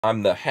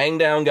I'm the hang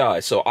down guy.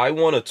 So I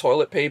want a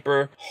toilet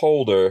paper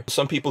holder.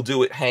 Some people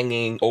do it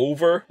hanging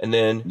over, and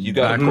then you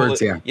got to pull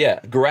it. Yeah.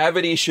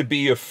 Gravity should be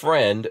your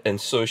friend,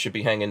 and so it should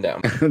be hanging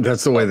down.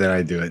 That's the way that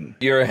I do it.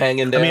 You're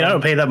hanging down. I mean, I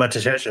don't pay that much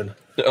attention.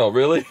 Oh,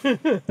 really?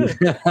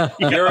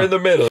 You're in the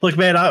middle. Look,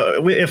 man,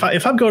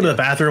 if I'm going to the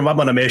bathroom, I'm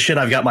on a mission.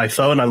 I've got my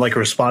phone. I'm like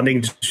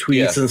responding to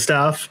tweets and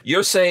stuff.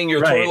 You're saying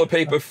your toilet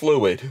paper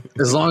fluid.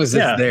 As long as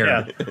it's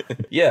there.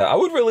 Yeah, I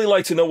would really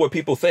like to know what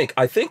people think.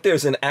 I think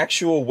there's an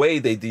actual way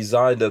they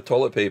designed a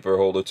toilet paper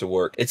holder to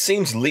work. It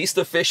seems least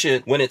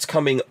efficient when it's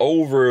coming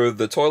over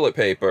the toilet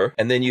paper,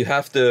 and then you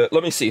have to,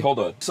 let me see, hold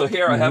on. So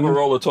here I have a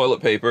roll of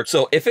toilet paper.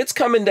 So if it's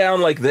coming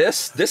down like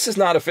this is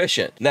not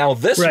efficient. Now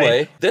this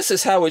way, this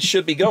is how it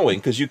should be going,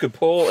 because you could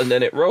pull and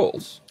then it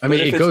rolls. I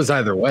mean, it goes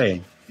either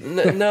way.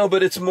 No,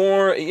 but it's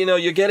more,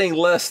 you're getting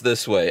less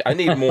this way. I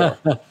need more.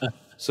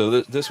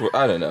 So this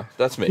I don't know.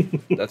 That's me.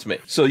 That's me.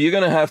 So you're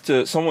gonna have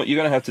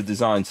to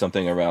design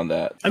something around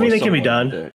that. I mean, it can be done.